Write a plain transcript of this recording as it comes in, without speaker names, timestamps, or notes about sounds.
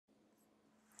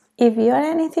If you are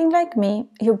anything like me,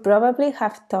 you probably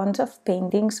have tons of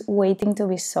paintings waiting to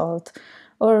be sold,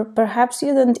 or perhaps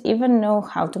you don't even know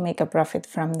how to make a profit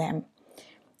from them.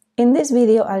 In this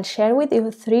video, I'll share with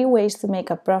you 3 ways to make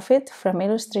a profit from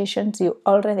illustrations you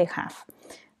already have.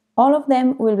 All of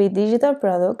them will be digital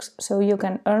products, so you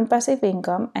can earn passive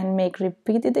income and make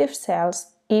repetitive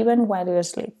sales even while you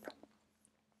sleep.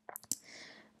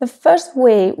 The first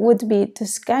way would be to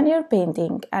scan your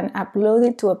painting and upload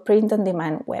it to a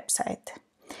print-on-demand website.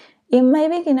 In my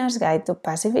Beginner's Guide to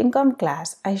Passive Income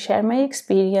class, I share my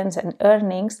experience and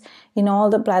earnings in all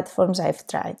the platforms I've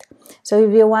tried. So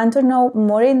if you want to know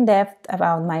more in depth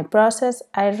about my process,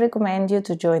 I recommend you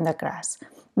to join the class.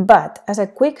 But as a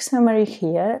quick summary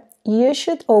here, you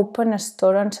should open a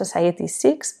store on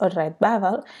Society6 or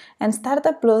Redbubble and start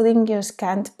uploading your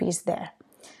scanned piece there.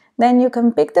 Then you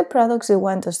can pick the products you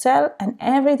want to sell, and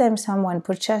every time someone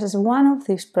purchases one of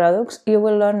these products, you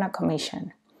will earn a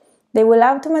commission. They will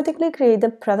automatically create the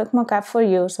product mockup for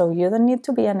you, so you don't need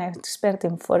to be an expert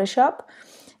in Photoshop.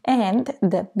 And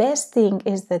the best thing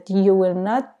is that you will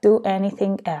not do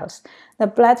anything else. The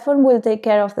platform will take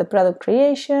care of the product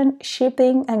creation,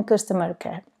 shipping, and customer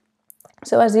care.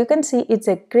 So as you can see, it's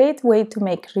a great way to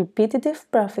make repetitive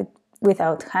profit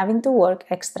without having to work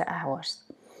extra hours.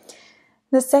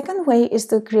 The second way is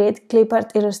to create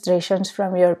clipart illustrations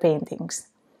from your paintings.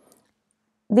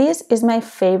 This is my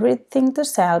favorite thing to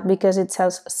sell because it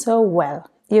sells so well.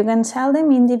 You can sell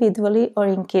them individually or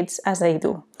in kits as I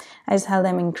do. I sell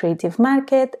them in Creative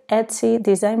Market, Etsy,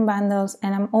 Design Bundles,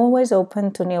 and I'm always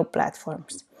open to new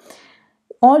platforms.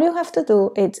 All you have to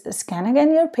do is scan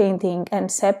again your painting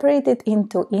and separate it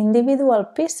into individual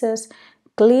pieces,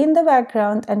 clean the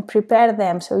background and prepare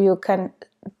them so you can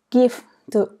give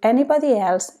to anybody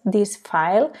else this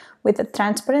file with a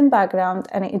transparent background,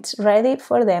 and it's ready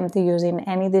for them to use in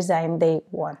any design they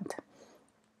want.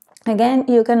 Again,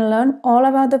 you can learn all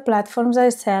about the platforms I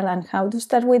sell and how to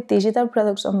start with digital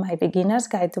products on my Beginner's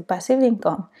Guide to Passive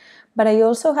Income, but I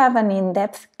also have an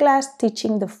in-depth class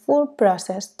teaching the full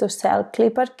process to sell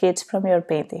Clipart Kits from your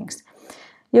paintings.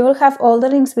 You will have all the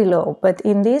links below, but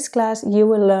in this class you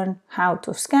will learn how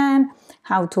to scan,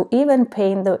 how to even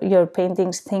paint your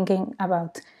paintings thinking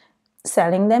about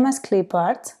selling them as clip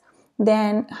art,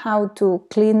 then how to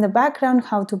clean the background,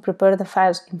 how to prepare the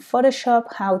files in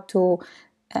Photoshop, how to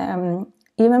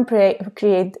even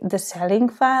create the selling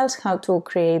files, how to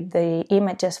create the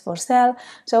images for sale.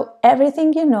 So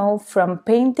everything you know from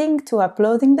painting to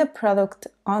uploading the product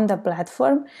on the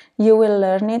platform, you will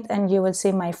learn it and you will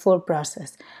see my full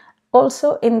process.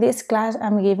 Also, in this class,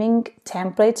 I'm giving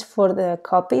templates for the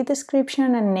copy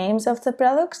description and names of the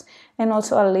products, and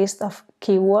also a list of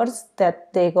keywords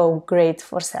that they go great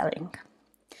for selling.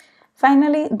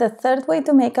 Finally, the third way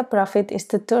to make a profit is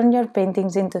to turn your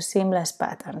paintings into seamless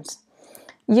patterns.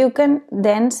 You can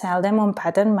then sell them on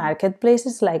pattern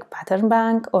marketplaces like Pattern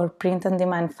Bank or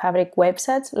print-on-demand fabric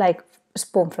websites like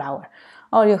Spoonflower.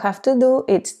 All you have to do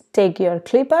is take your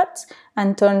clip arts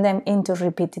and turn them into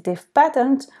repetitive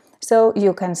patterns so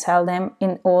you can sell them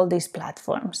in all these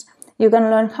platforms. You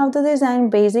can learn how to design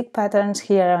basic patterns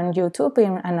here on YouTube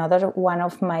in another one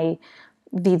of my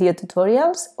video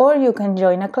tutorials, or you can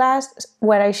join a class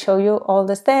where I show you all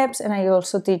the steps and I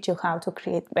also teach you how to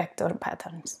create vector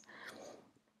patterns.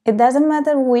 It doesn't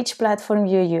matter which platform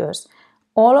you use.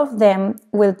 All of them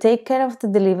will take care of the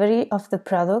delivery of the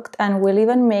product and will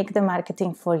even make the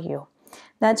marketing for you.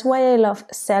 That's why I love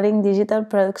selling digital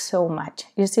products so much.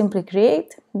 You simply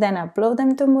create, then upload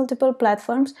them to multiple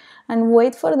platforms and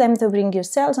wait for them to bring you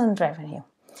sales and revenue.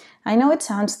 I know it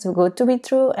sounds too good to be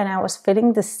true, and I was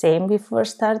feeling the same before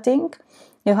starting.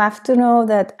 You have to know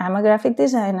that I'm a graphic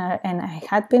designer and I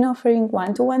had been offering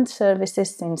one-to-one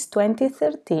services since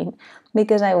 2013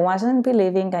 because I wasn't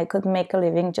believing I could make a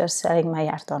living just selling my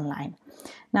art online.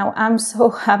 Now I'm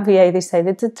so happy I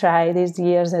decided to try this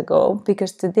years ago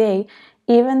because today,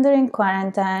 even during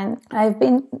quarantine, I've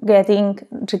been getting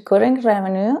recurring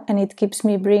revenue and it keeps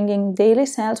me bringing daily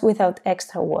sales without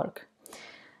extra work.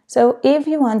 So if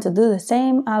you want to do the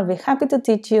same, I'll be happy to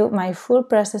teach you my full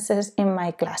processes in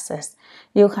my classes.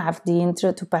 You have the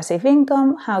intro to passive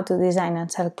income, how to design and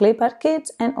sell Clipart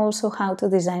kits, and also how to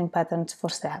design patterns for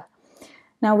sale.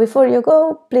 Now before you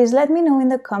go, please let me know in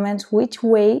the comments which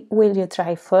way will you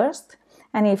try first.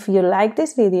 And if you like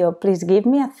this video, please give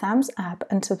me a thumbs up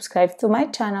and subscribe to my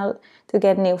channel to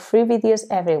get new free videos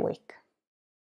every week.